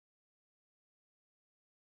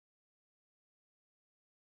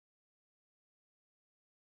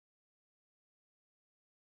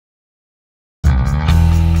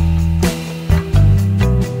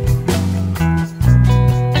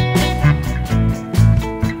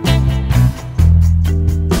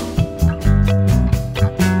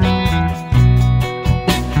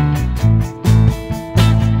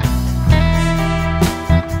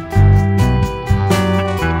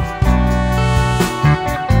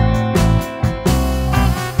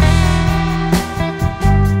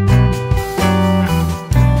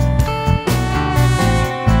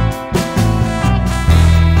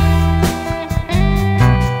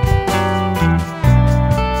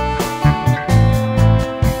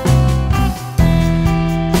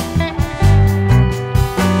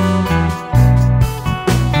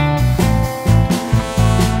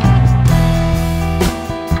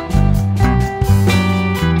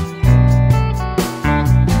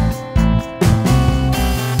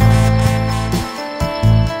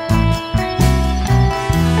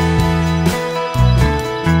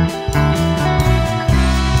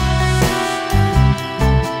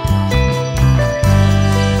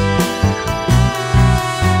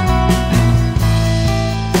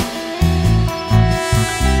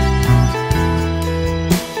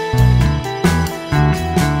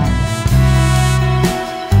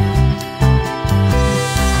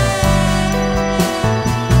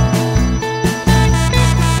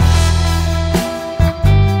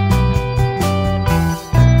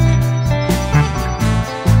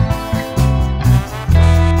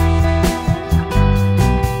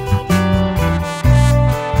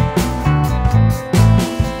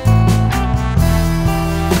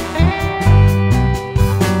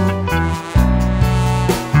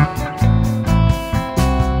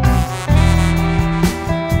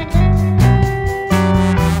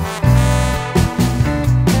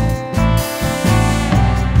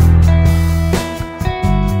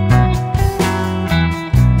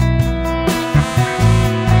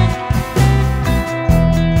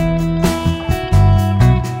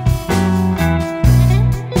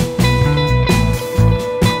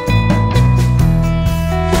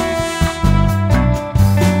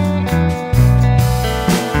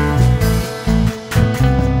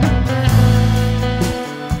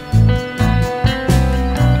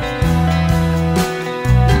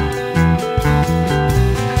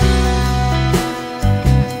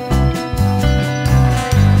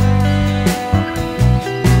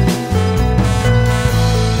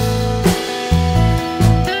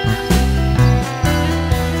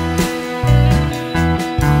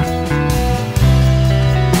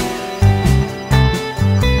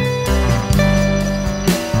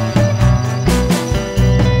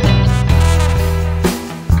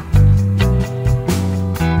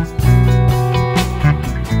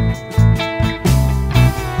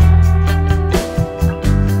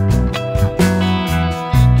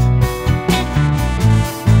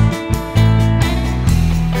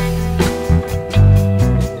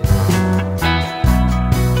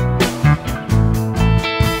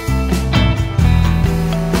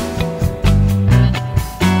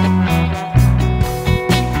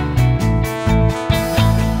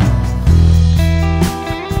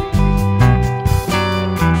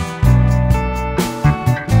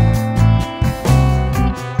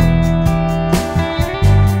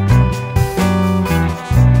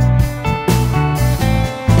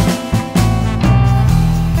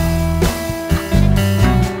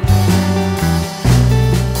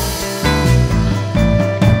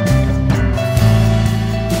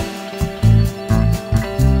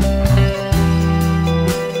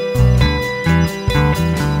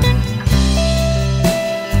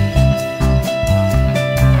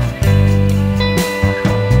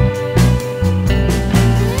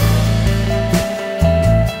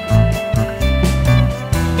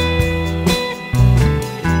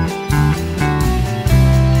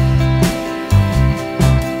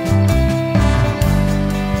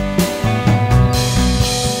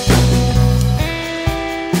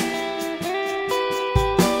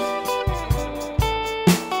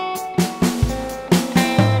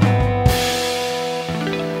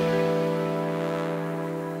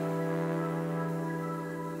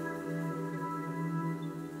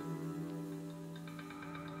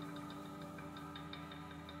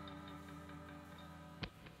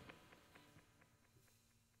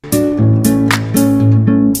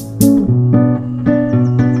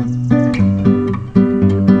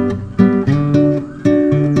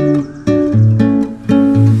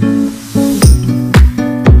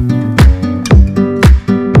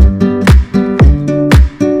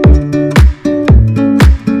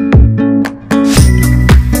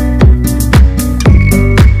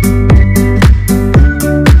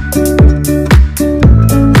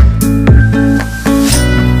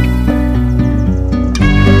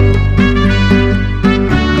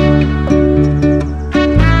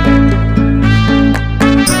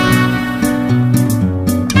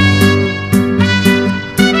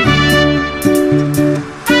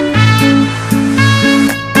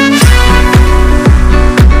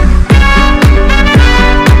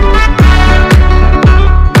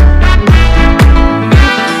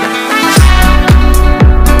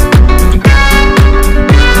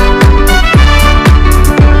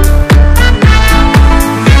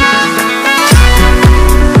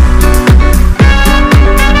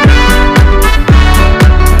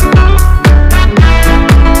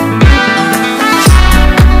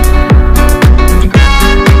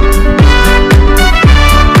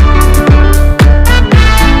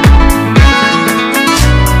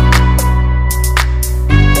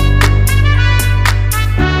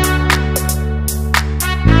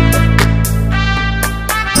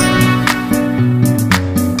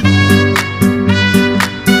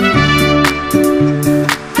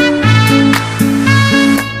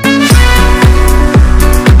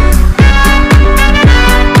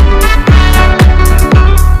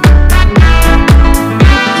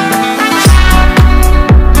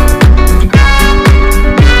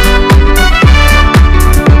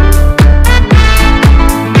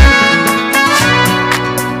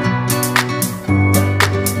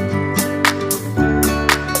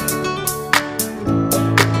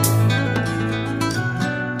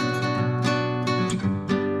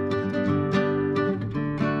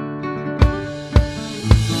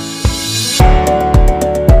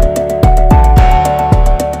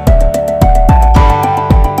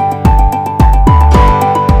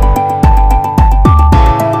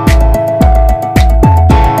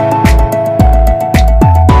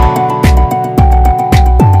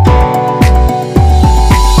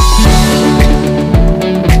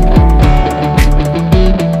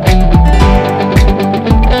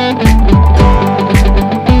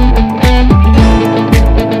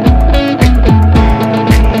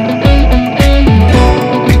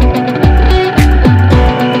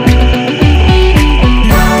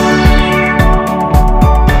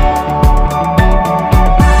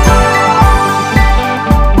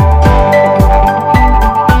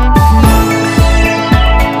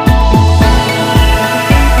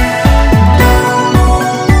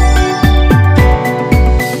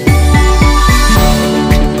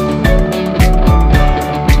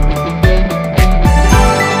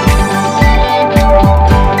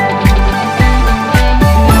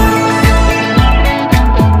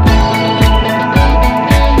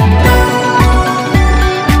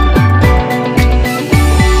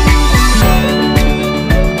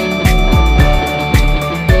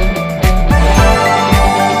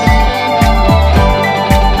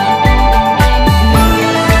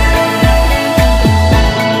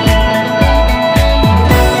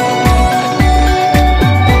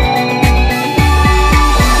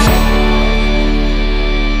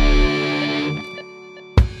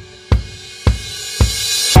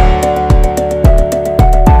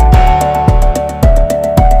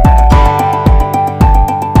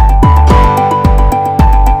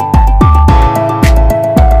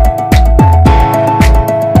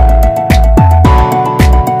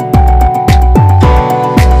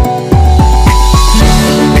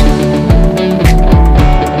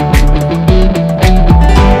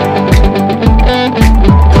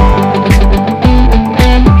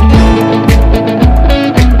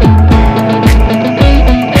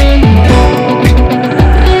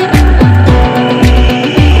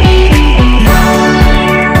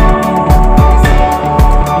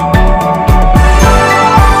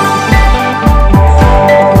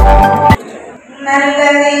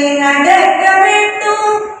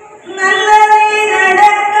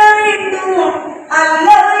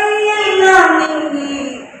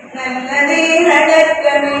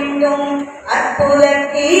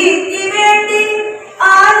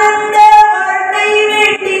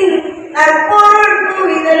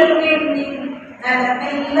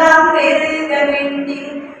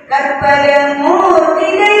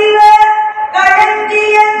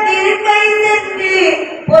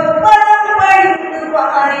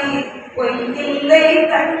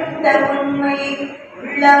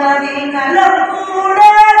உள்ளவதி நலம் கூட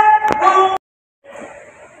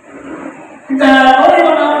இந்த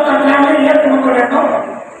ஏற்றுக்கொள்ள வேண்டும்.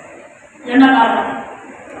 என்ன காரணம்?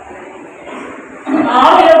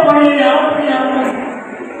 ஆலய பணியை அறப்பணியாளர்கள்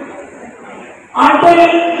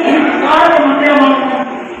ஆட்டையில் காரண மந்திரமாகவும்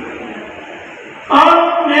காலம்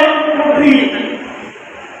நேரம் போற்றி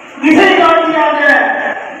திசை காட்சியாக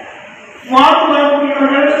வாழ்த்து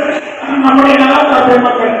வரக்கூடியவர்கள் நம்முடைய நகராத்தார்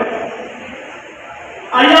பெருமக்கள்.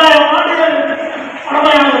 5000 ஆண்டுகள்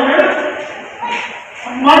பழமையானவர்கள்,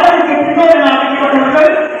 மன்னருக்கு பின்னோர்கள் அமைக்கப்பட்டவர்கள்,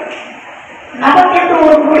 நமக்கென்று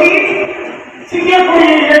ஒரு கொடி சிறிய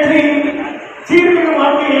கொடியை ஏற்றி சீர்மிகு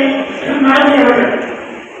வாழ்க்கையை நடத்தியவர்கள்.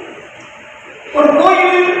 ஒரு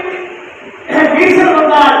கோயிலில் வீசல்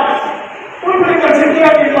வந்தால் உள்பிள்ளைகள்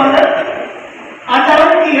செட்டியாக இருப்பார்கள். அந்த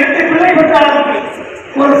அளவுக்கு 8 பிள்ளை பெற்றாலும்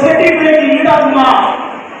ஒரு செட்டி பிள்ளைக்கு ஈடாகுமா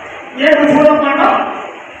என்று சொல்ல மாட்டோம்.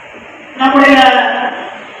 நம்முடைய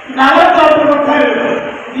நகரத்தார் மக்கள்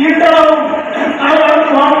இன்றளவும்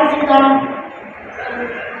கடலளவு வாழ்க்கைக்காலும்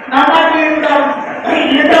நாட்டில் இருந்தாலும்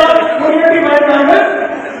என்றால் ஒரு எட்டி வாழ்ந்தார்கள்.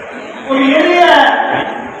 ஒரு எளிய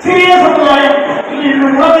சிறிய சமுதாயம் இன்று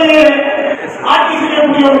உலகையே ஆட்சி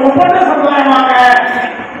செய்யக்கூடிய ஒரு ஒப்பந்த சமுதாயமாக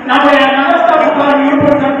நம்முடைய நகரத்தார் சமுதாயம்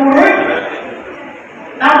இருப்பதன் போது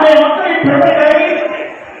நம்முடைய மக்களின் பெருமைகளை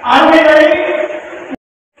அருமைகளை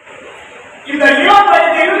இந்த இளம்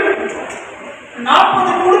வயதில்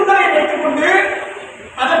 40 குழுக்களை வைத்துக் கொண்டு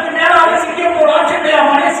அதற்கு மேலாக Singapore, Australia,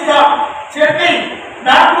 Malaysia, Chennai,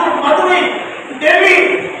 Bangalore, Madurai, Delhi,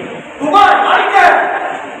 Dubai, அடிக்க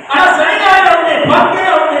ஆனால் சனி ஞாயிறு அவருடைய பங்கு,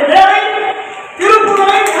 அவருடைய வேலை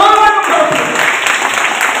திருப்புகளை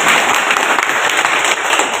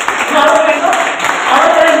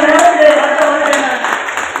அவர்களை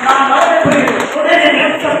நான் வரவேற்கிறேன்.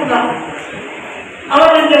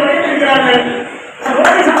 அவர்கள் இங்கே வைத்திருக்கிறார்கள்.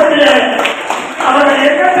 அவர்கள்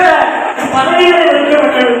எண்ணற்ற பதவிகளை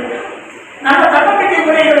வைத்தவர்கள். நல்ல தன்னம்பிக்கை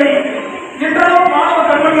முறைகளை இன்றளவும் மாணவ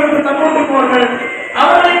கல்விகளுக்கு தந்துள்ளார்கள்.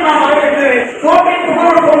 அவர்களையும் நாம் வரவேற்று கோட்டை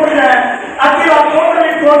புகழோடு போகிற அத்திலா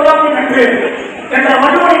தோன்றலின் தோன்றாமல் என்று என்ற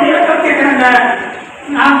வள்ளுவரின் இலக்கத்தை கிடந்த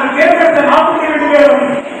நாங்கள் தேர்ந்தெடுத்த 42 பேரும்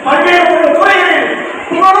பல்வேறு துறைகளில்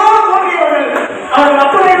புகழோடு தோன்றியவர்கள். அவர்கள்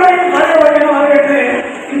அத்துணை பேரையும் வரவேற்று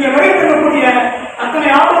இங்கே வைத்திருக்கக்கூடிய அத்தனை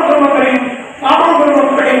ஆர்வம் பெருமக்களையும் ஆர்வம்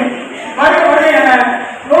பெருமக்களையும் வருக என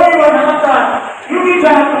நோய்வார் நலத்தார் யூடியூப்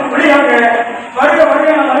சேனல் வழியாக வருக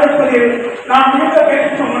என வரவேற்பதில் நான் மிகுந்த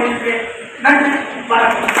பேச்சு முனைகிறேன். நன்றி,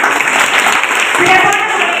 வணக்கம்.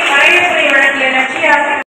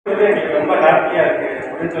 ரொம்ப ஹாப்பியா இருக்கு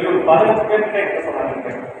அப்படின்னு சொல்லி ஒரு 15 பேருக்கு என்கிட்ட சொன்னாங்க.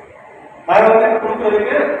 நாங்க வந்து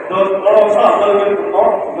கொடுக்கறதுக்கு போன வருஷம் 50 பேருக்கு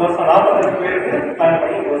கொடுத்தோம். இந்த வருஷம் 45 பேருக்கு பிளான்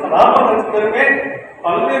பண்ணி இந்த வருஷம் 45 பேருமே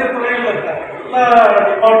பல்வேறு துறைகள் இருக்காங்க. எல்லா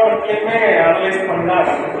டிபார்ட்மெண்ட்லயுமே அனலைஸ் பண்ணி தான்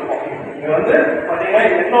கொடுத்துருக்கோம். இது வந்து பாத்தீங்கன்னா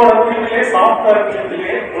என்னோட ஃபீல்ட்லயே சாஃப்ட்வேர்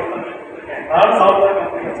ஃபீல்ட்லயே ஒருத்தர் இருக்கேன். நானும் சாஃப்ட்வேர்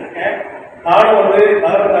கம்பெனி வச்சிருக்கேன். நானும் வந்து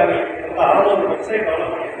நகரத்தார்கள் 600 வெப்சைட்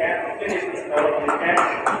டெவலப் பண்ணியிருக்கேன், அப்ளிகேஷன்ஸ் டெவலப் பண்ணியிருக்கேன்,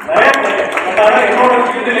 நிறைய பண்ணியிருக்கேன். ஆனால் என்னோட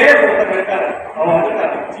ஃபீல்டிலே ஒருத்தர் இருக்காரு. அவங்க வந்து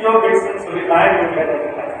ஜியோ பேஸ்ன்னு சொல்லி லாங்குவேஜ்ல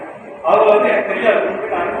இருக்காங்க. அவங்க வந்து எனக்கு தெரியாது,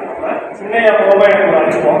 அனுப்புவாங்க சின்னையா மொபைல் ஒரு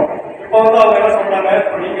அனுப்புவோம். இப்போ வந்து அவங்க என்ன சொல்றாங்க,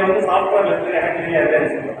 நீங்க வந்து சாஃப்ட்வேர்ல இருந்து எனக்கு தெரியாது,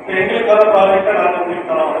 இப்போ எங்களுக்கான ப்ராஜெக்டை நாங்கள் உங்களுக்கு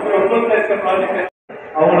தரோம், அது மாதிரி உங்களுக்கு இருக்க ப்ராஜெக்ட்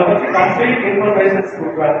அவங்கள பற்றி கம்ப்ளீட் இன்ஃபர்மேஷன்ஸ்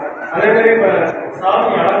கொடுக்குறாங்க. அதே மாதிரி இப்போ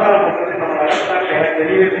சாமி அலங்காரம் பண்றது நம்ம நடத்தாங்க எனக்கு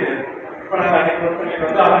தெரியவே தெரியாது. இப்போ நாங்கள் அன்னைக்கு ஒருத்தங்களுக்கு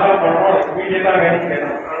வந்து அலங்காரம் பண்ணுறோம், இமீடியட்டாக வேணும்னு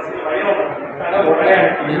கேட்டோம். கடைசியில் வயிறம் பண்ணுறாங்க, உடனே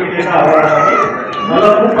எனக்கு இமீடியட்டாக அலங்காரம் பண்ணி நல்லா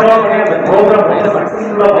சூப்பராக பண்ணி அந்த ப்ரோக்ராம் வந்து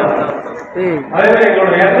சக்ஸஸ்ஃபுல்லாக பண்ணுறாங்க. அதே மாதிரி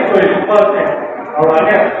எங்களோட எண்ணெய் கோயில் உபாசனை அவங்க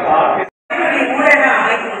அண்ணன்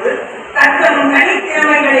தத்தம்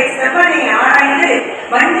தனித்திறமைகளை செவ்வனை ஆராய்ந்து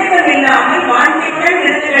வஞ்சகம் இல்லாமல் வாஞ்சியுடன்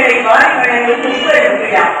விருதுகளை வாரி வழங்கும் உட்படும்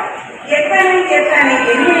விழா. எத்தனை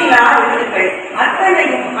எண்ணிலா விருதுகள்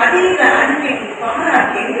அத்தனையும் அதீத அன்பின்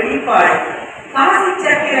பாராட்டின் வெளிப்பாடு. காசி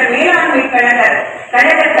சத்திர மேலாண்மை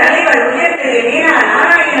கழக தலைவர் உயர் திரு மீனா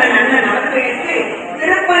நாராயணன் அண்ணன் அவர்களுக்கு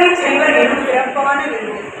திருப்பணி செல்வர் எனும் சிறப்பான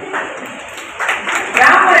விருது.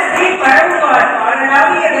 ராமஸ்ரீ பரம்புவார்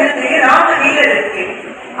பாடலாவிய விருது ராம வீரருக்கு.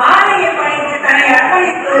 ஆலய பணிக்கு தன்னை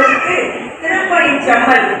அர்ப்பணித்தோருக்கு திருப்பணி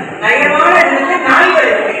சம்மல். நயமான விருது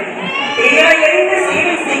நாய்களுக்கு. தேவையறிந்து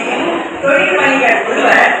சேவை செய்யும் தொழில் மனிதர்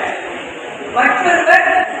ஒருவர், மற்றொருவர்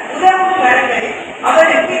உதவும் கரங்கள்,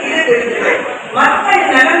 அவருக்கு இரு விருதுகள். மக்கள்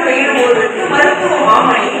நலம் பெயர்வோருக்கு மருத்துவ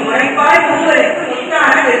மாமணி, முனைப்பாய் உங்களுக்கு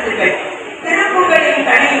முத்தான விருதுகள். திருப்புகளின்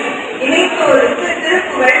கடை இணைத்தோருக்கு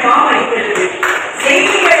திருப்புகள் மாமணி விருது.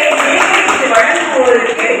 செய்திகளை சேகரித்து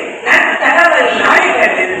வழங்குவோருக்கு நற்தகவல்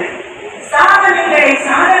நாயகர் விருது. சாதனைகளை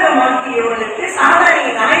சாதகமாக்கியோருக்கு சாதனை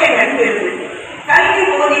நாயகன் விருது.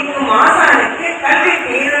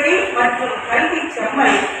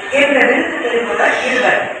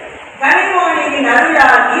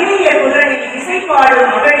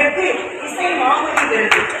 வாழும் மகளுக்கு இசை மாமணி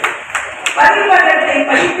விருது. பதிப்பகத்தை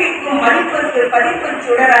பதிப்பிக்கும் மதிப்புக்கு பதிப்பு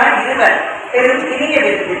சுடராய் இருவர் பெரும் இனிய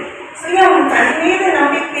விருது. சுயம் தன் மீது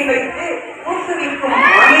நம்பிக்கை வைத்து ஊக்குவிக்கும்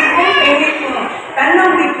ஆணிற்கும் பெண்ணிற்கும்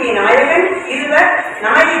தன்னம்பிக்கை நாயகன் இருவர்,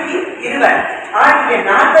 நாயகி இருவர் ஆகிய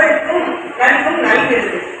நால்வருக்கும் நல்கும்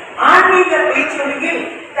நல்விருது. ஆன்மீக பேச்சொலியில்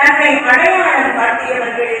தன்னை அடையாளம்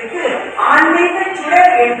காட்டியவர்களுக்கு ஆன்மீக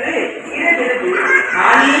சுடர் என்று இரு விருது.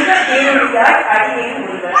 ஆன்மீக பேரொழியாய் அடியேன்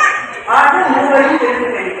ஒருவர் ஆக மூவரும் விருது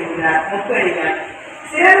பெறுகின்றார். முப்பெழியார்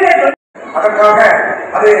சிறந்த அதற்காக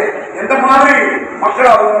அது எந்த மாதிரி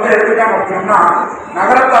மக்கள் அவங்க எடுத்துக்காம அப்படின்னா,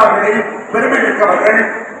 நகரத்தார்களில் பெருமை மிக்கவர்கள்,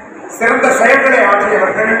 சிறந்த செயல்களை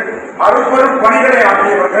ஆற்றியவர்கள், அருப்பெரும் பணிகளை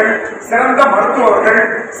ஆற்றியவர்கள், சிறந்த மருத்துவர்கள்,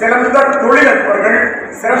 சிறந்த தொழிலதிபர்கள்,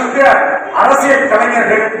 சிறந்த அரசியல்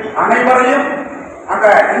கலைஞர்கள் அனைவரையும் அங்க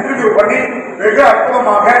இன்டர்வியூ பண்ணி வெகு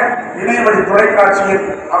அற்புதமாக இணையவழி தொலைக்காட்சியில்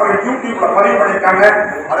அவர்கள் யூடியூப்ல பதிவு பண்ணியிருக்காங்க.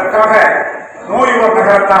 அதற்காக நோயுவர்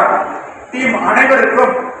நகரத்தார் டீம்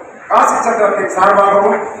அனைவருக்கும் காசி சத்திரத்தின்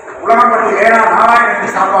சார்பாகவும் உலகம்பட்டி ஏனா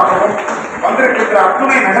நாராயணத்தின் சார்பாகவும் வந்திருக்கின்ற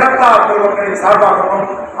அத்துணை நகரத்தார் பெருமக்களின் சார்பாகவும்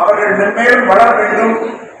அவர்கள் மென்மேலும் வளர வேண்டும்.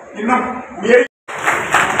 இன்னும் உயர்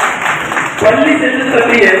பள்ளி சென்று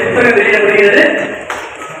தம்பிய புத்தகம் வெளியிடப்படுகிறது.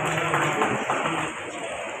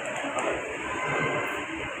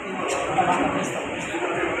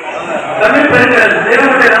 தமிழ் பெண்கள்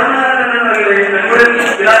தேவனுடைய ராமநாதன் அவர்களை நண்புடன்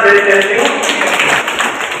விழா தெரிவிக்கிறோம்.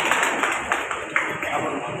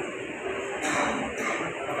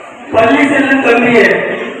 பள்ளி செல்லும் தம்பிய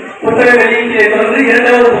புத்தக வெளியீட்டை தொடர்ந்து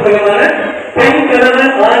இரண்டாவது புத்தகமான பெண்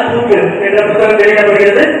கணவன் ஆண் தூக்கு என்ற புத்தகம்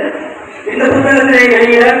வெளியிடப்படுகிறது. இந்த புத்தகத்தை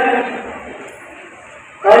வெளியிட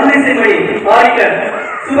அருளிசைமணி ஆரியர்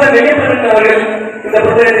சுப வெங்கப்பன் அவர்கள் இந்த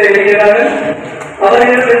புத்தகத்தை வெளியிடுகிறார்கள்.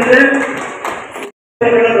 அவர்களிடமிருந்து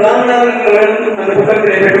ராமநாதன் அவர்கள் அந்த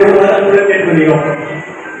புத்தகத்தை பெற்றுள்ளதாக அன்புடன் கேட்டுக்கொள்கிறோம்.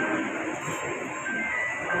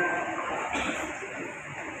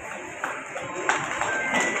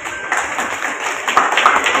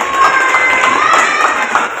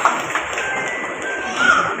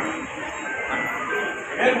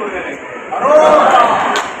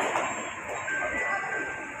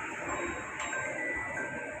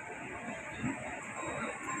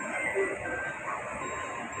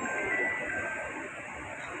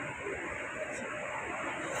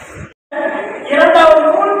 இரண்டாவது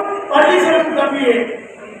நூல் பள்ளி செல்லும் தம்பியே.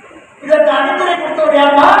 இதற்கு அடித்துறை கொடுத்தவர்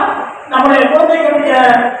யாருன்னா நம்முடைய குழந்தைகளுடைய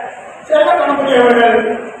செல்ல கணக்குடையவர்கள்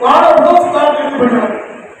வாழ உதவுக்காக பெற்றவர்.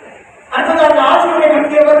 அடுத்ததாக ஆசிரியரை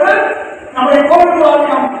நடத்தியவர்கள் நம்முடைய கோவில்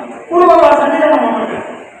வாக்கியம் குருவகா சன்னிதானம் அவர்கள்.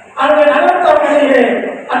 அந்த நகரத்தார் நிலையிலே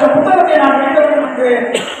அந்த புத்தகத்தை நான் வெளியிட வேண்டும் என்று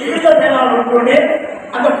இருந்த பேராளர் கொண்டேன்.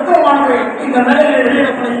 அந்த புத்தகமானது இந்த நிலையிலே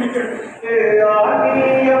வெளியிடப்பட இருக்கிறது.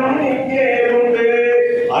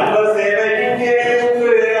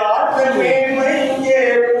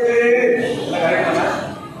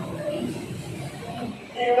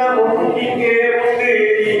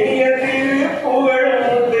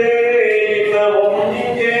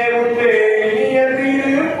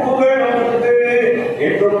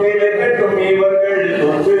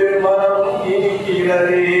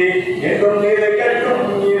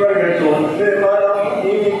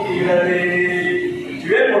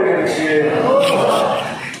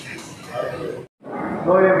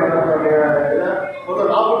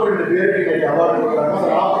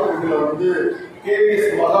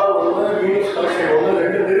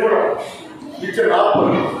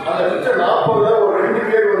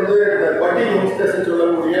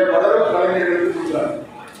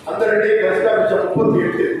 அந்த 2 கரெக்டா மிச்சம்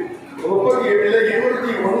 38. 38ல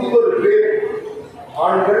 29 பேர்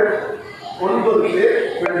ஆண்கள், 9 பேர்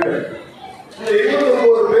பெண்கள். இந்த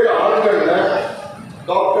 29 பேர் ஆண்கள்ல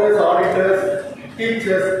doctors, auditors,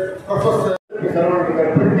 teachers, professor,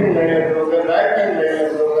 printing லைன்ல இருக்கிறவங்க, பேங்கிங் லைன்ல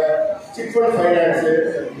இருக்கிறவங்க, சிட் ஃபண்ட் ஃபைனான்ஸ்,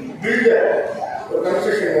 பில்டர், ஒரு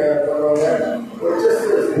கன்ஸ்ட்ரக்ஷன் பண்ணுறவங்க, ஒரு செஸ்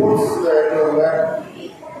ஸ்போர்ட்ஸ்ல இருக்கிறவங்க,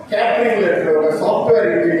 கேட்டரிங்ல இருக்கிறவங்க, சாஃப்ட்வேர்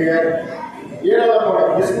இன்ஜினியர், ஏராளமான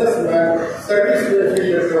பிசினஸ் மேன், சர்வீஸ் ஃபீல்ட்ல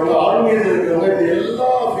இருக்கிறவங்க, ஆன்மீகத்தில் இருக்கிறவங்க, இது எல்லா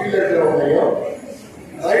ஃபீல்ட்ல இருக்கிறவங்களையும்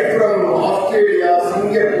right from Australia,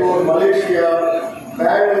 Singapore, Malaysia,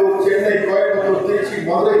 Bangalore, Chennai, Coimbatore, Trichy,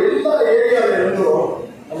 Madurai எல்லா ஏரியாவில இருந்தும்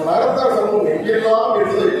நம்ம நகரத்தார் சமூகம் எங்கெல்லாம்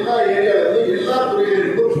இருந்தோ எல்லா ஏரியாவில இருந்து எல்லா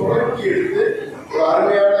துறையிலிருந்தும் சுரண்டி எடுத்து ஒரு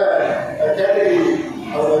அருமையான கேட்டகரி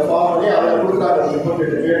அவங்க ஃபார்ம் பண்ணி அதை கொடுத்தாங்க.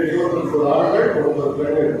 38 பேர், 29 ஆண்கள், 9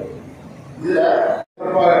 பெண்கள். இதுல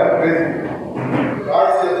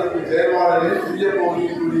ராஜ்யத்திற்கு செயல்பாடுகளில்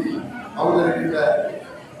சிங்கப்பூரில் அமர்ந்திருக்கின்ற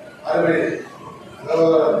அருமை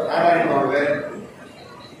நாராயணன் அவர்கள்,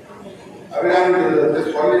 அபிராமி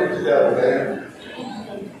அவர்கள்,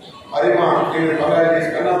 அரிமா எங்கள் மகள்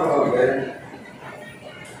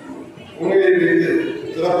உண்மையை வைத்து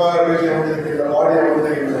சிறப்பாக பேசி அமைந்திருக்கின்ற பாடி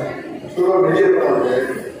அமைந்திருக்கின்ற சுகம் நெய்யப்படாது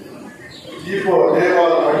இப்போ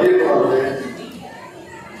தேவாலயம் மையப்படாது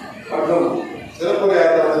மற்றும்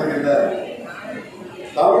சிறப்புரையாக அமைந்திருக்கின்ற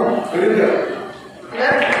தமிழ் பெருங்கர்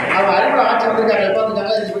அவங்க அறிவுரை ஆட்சி இருக்காங்க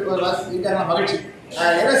எப்போதுக்காங்க 5 பேர் வீட்டாங்க மகிழ்ச்சி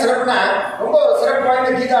என்ன சிறப்புனா ரொம்ப சிறப்பு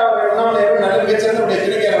வாய்ந்த கீதா அவர்கள் நல்ல மிகச்சிறந்த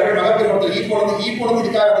திருக்கையார் அவர்கள் மகப்பேர் ஒருத்தர் ஈப்பொழுது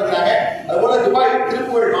இதுக்காக இருக்கிறாங்க. அதுபோல துபாய்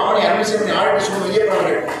திருப்புகழ் மாமணி அருமைசேமணி ஆழ்ச்சி சூழல்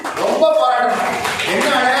ஐயப்பனவர்கள் ரொம்ப பாராட்டணும். என்ன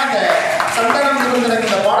அந்த சந்தனம் இருந்த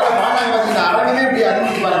இந்த பாடலை பாடினாங்க பார்த்தீங்கன்னா அரங்கமே இப்படி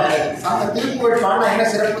அறிவித்து பாருங்க. அந்த திருப்புகழ் பாடினா என்ன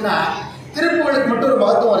சிறப்புனா திருப்புகழுக்கு மட்டும் ஒரு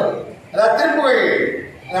மகத்துவம் இருக்கு. அதாவது திருப்புகழ்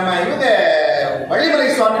நம்ம இவங்க வள்ளிமலை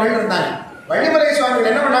சுவாமிகள் இருந்தாங்க. வள்ளிமலை சுவாமிகள்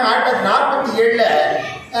என்ன பண்ணாங்க 1947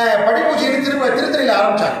 படிப்பூச்சியை திருத்தணியில்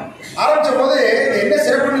ஆரம்பிச்ச போது என்ன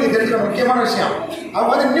சிறப்பு நீங்க தெரிஞ்சுக்க முக்கியமான விஷயம்.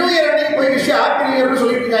 அவங்க நியூ இயர் அன்னைக்கு போய் விஷயம் ஹாப்பி நியூ இயர்னு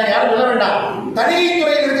சொல்லிட்டு இருக்காங்க. யாரும் சொல்ல வேண்டாம்.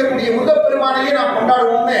 தனித்துறையில் இருக்கக்கூடிய முருகப்பெருமானையே நாம்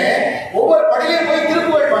கொண்டாடுவோம்னு ஒவ்வொரு படியிலையும் போய்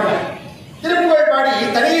திருப்புகழ் பாடினார். திருப்புகழ் பாடி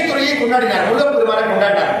தனித்துறையை கொண்டாடினார். முருகப்பெருமானை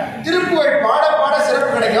கொண்டாடினார். திருப்புகழ் பாட பாட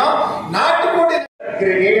சிறப்பு கிடைக்கும். நாட்டுக்கோட்டை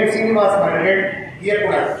திரு சீனிவாசன் அவர்கள்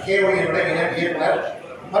இயக்குனர் இயக்குனர்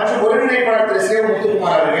மற்றும் ஒருங்கிணைப்பாளர் திரு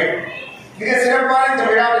சிவமுத்துக்குமார் அவர்கள் மிக சிறப்பான இந்த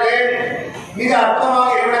விழாவிலே மிக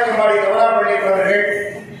அற்புதமாக இறைவணக்கம்பாடி கமலாப்பள்ளி அவர்கள்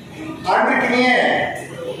அன்றைக்கினிய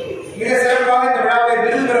மிக சிறப்பாக இந்த விழாவிலே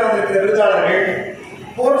விருது பெற வந்திருக்கிற விருதாளர்கள்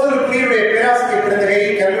போர்ச்சூர் பிரிவுடைய பேராசிரியர் பிறந்தகை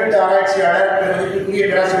கல்வெட்டு ஆராய்ச்சியாளர் மதிப்புக்குரிய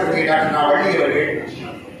பேராசிரியர் டாக்டர் வள்ளி அவர்கள்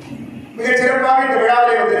மிக சிறப்பாக இந்த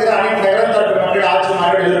விழாவிலே வந்திருக்கிற அனைத்து நகரத்தார் மக்கள்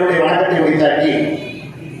ஆட்சிமார்கள் எல்லோருடைய வணக்கத்தை உரித்தாக்கி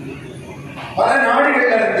பல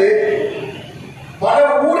நாடுகளிலிருந்து பல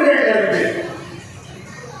ஊர்களிலிருந்து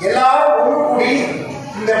எல்லாரும் ஒன்று கூடி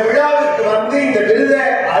இந்த விழாவிற்கு வந்து இந்த விருத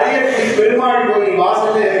அரியக்குடி பெருமாள் கோயில்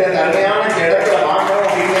வாசலில் இருக்கிற அருமையான இந்த இடத்துல வாங்கணும்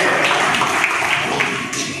அப்படின்னு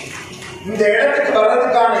இந்த இடத்துக்கு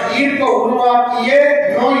வர்றதுக்கான ஈர்ப்பை உருவாக்கிய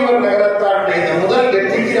நோய்வர் நகரத்தாருடைய இந்த முதல்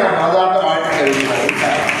வெற்றிக்கு நான் மனதார்ந்த வாழ்த்துக்கள்.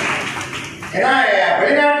 ஏன்னா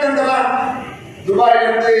வெளிநாட்டிலிருந்தெல்லாம்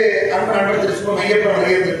துபாயிலிருந்து அன்பு நண்பர் திரு சுகம் ஐயப்பன்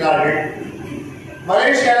வருகிறார்கள்.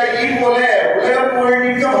 மலேசியாவில் ஈப்போல உலக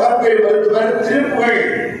புகழ்மிக்க மகப்பேறு மருத்துவர் திருப்புகழ்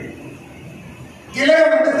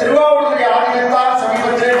திலகமிட்டு திருவாவூர்துறை ஆதீனத்தால்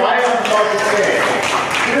சமீபத்திலே மாயவன் மாவட்டத்திலே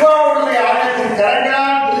திருவாவூர்துறை ஆதீனத்தின்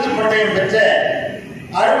கரங்களால் விருது பட்டயம் பெற்ற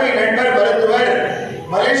அருமை நண்பர் மருத்துவர்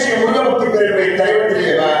மலேசிய முருகபக்தி பேரவை தலைவர்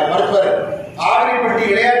திரு மருத்துவர் ஆவரிப்பட்டி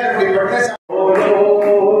இளையாற்றக்குடி பட்ட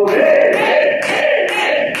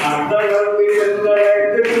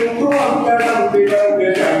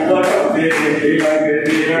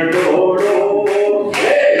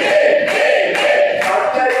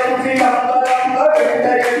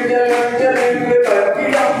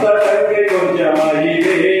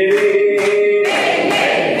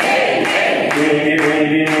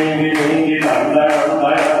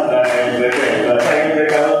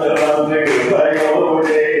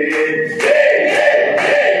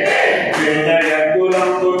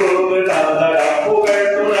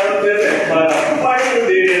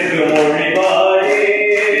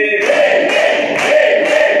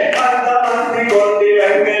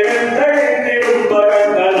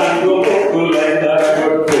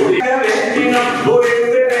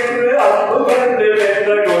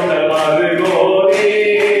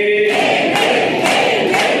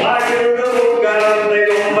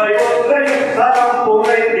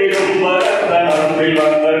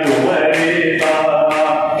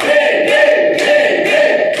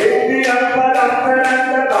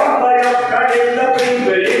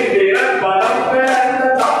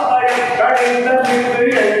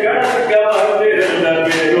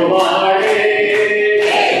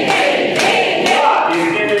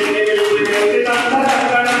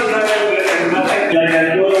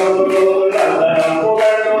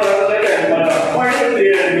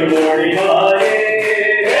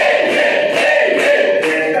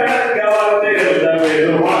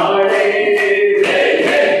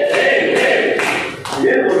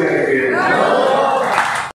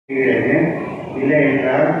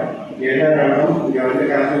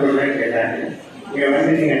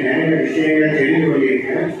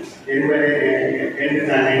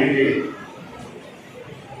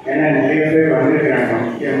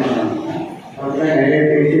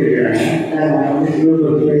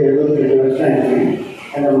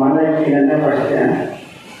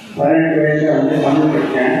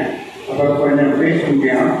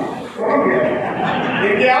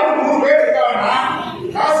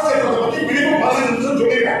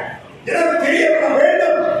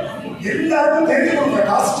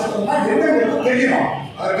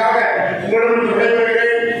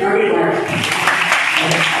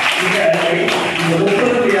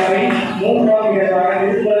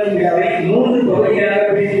மூன்று பகுதியாக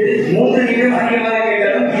பிரித்து 3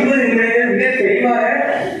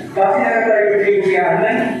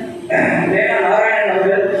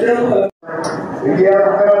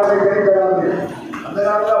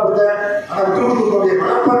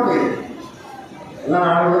 எல்லாம்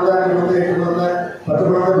 4 குழந்தை 5 குழந்தை 8 குழந்தை 10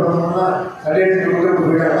 குழந்தை பிறந்தோம்னா கல்யாணத்துக்கு கொடுக்க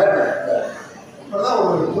போயிட்டாங்க. இப்பதான்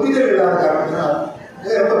ஒரு புரிதல் இல்லாத காரணம்னா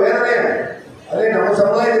இது ரொம்ப வேதனையா. அதே நம்ம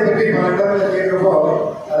சமுதாயத்தை பற்றி பல இடங்களில் கேட்கிறப்போ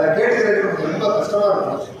அதை கேட்கறதுக்கு நமக்கு ரொம்ப கஷ்டமா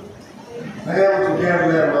இருக்கும். நிறையா சுற்றியா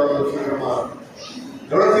இல்லை சீக்கிரமா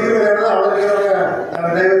எவ்வளவு சீக்கிரம் வேணும் அவ்வளவு சீக்கிரம்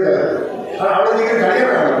தெய்வத்தை ஆனால் அவ்வளவு சீக்கிரம்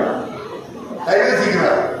கல்யாணம் ஆகணும். தெய்வம்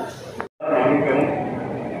சீக்கிரம்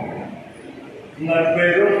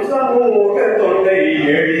நற்பெரும் சமூக தொண்டை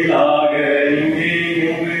எழிலாக இங்கே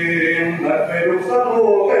இன்று நற்பெரும்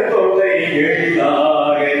சமூக தொண்டை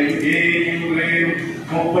எழிலாக இங்கே இன்று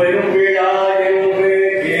முப்பெரும் விழா என்று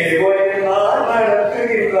கேவயனார்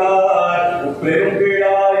நடத்துகின்றார். முப்பெரும்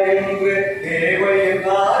விழா என்று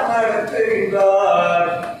கேவயனார் நடத்துகின்றார்.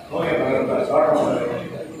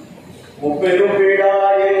 முப்பெரும் விழா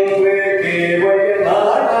என்று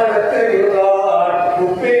கேவயனார் நடத்துகின்றார்.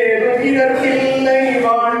 முப்பேரும் இதற்கில்லை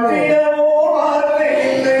வாழ்ந்திடவோ வார்த்தை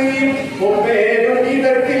இல்லை. முப்பேரும்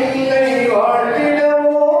இதற்கில்லை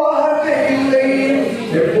வாழ்ந்திடவோ வார்த்தை இல்லை.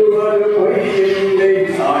 எப்பொழுது பொய் இல்லை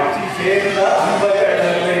சாட்சி சேர்ந்த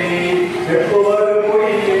அன்பகடலை. எப்பொழுது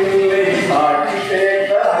பொய் இல்லை சாட்சி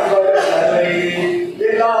சேர்ந்த அன்பகடலை.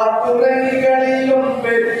 எல்லா துறைகளிலும்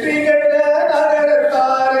வெற்றி கட்ட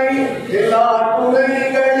நகரத்தாரை. எல்லா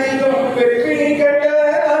துறைகளிலும் வெற்றி கட்ட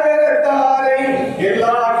நகரத்தாரை.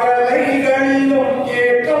 எல்லா கலைகளிலும்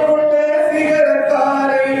ஏற்றப்பட்ட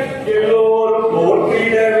சிகரத்தாரை. எல்லோரும்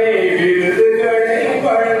போற்றிடவே விருதுகளை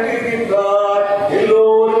வழங்குகின்றார்.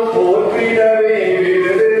 எல்லோரும் போற்றிடவே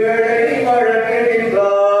விருதுகளை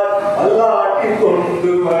வழங்குகின்றார். அல்லாட்டி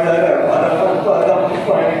கொண்டு வளர பரமன் பதம்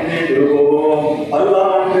பணிந்திடுவோம்.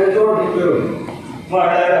 அல்லாண்டு கொண்டு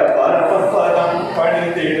வளர பரமன் பதம்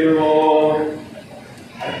பணிந்திடுவோம்.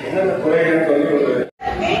 என்னென்ன குறைகள் சொல்லி ஒரு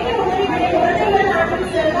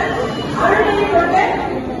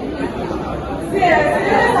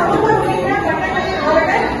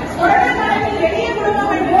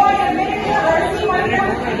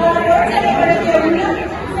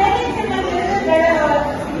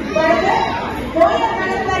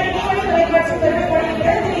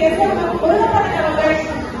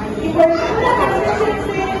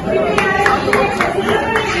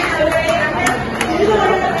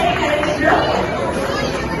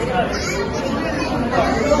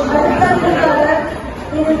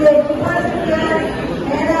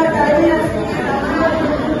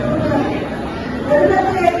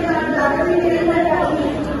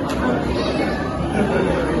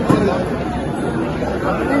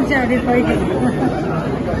கொஞ்சம் அப்படி போயிட்டு